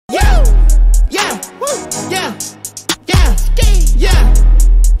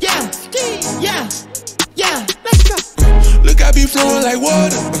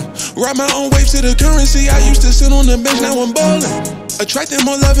Ride my own wave to the currency. I used to sit on the bench, now I'm ballin'. Attracting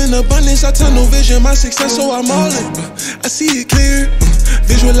more love and abundance. I tunnel vision my success, so I'm all in. I see it clear,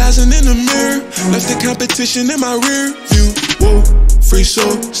 visualizing in the mirror. Left the competition in my rear view. Whoa, free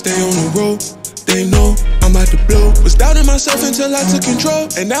soul, stay on the road. They know I'm about to blow. Was doubting myself until I took control,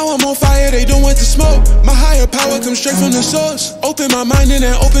 and now I'm on fire, they don't want to smoke. My higher power comes straight from the source. Open my mind and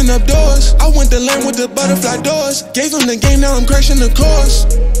then open up doors. I went to land with the butterfly doors. Gave them the game, now I'm crashing the course.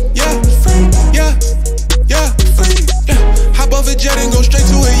 Yeah, yeah, yeah, yeah. Hop off a jet and go straight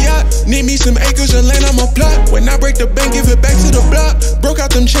to a yacht. Need me some acres and land, I'ma plot. When I break the bank, give it back to the block. Broke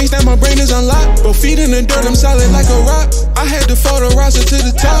out them chains, now my brain is unlocked. Bro, feet in the dirt, I'm solid like a rock. I had to fall to rise to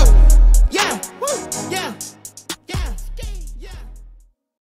the top. Yeah, woo, yeah.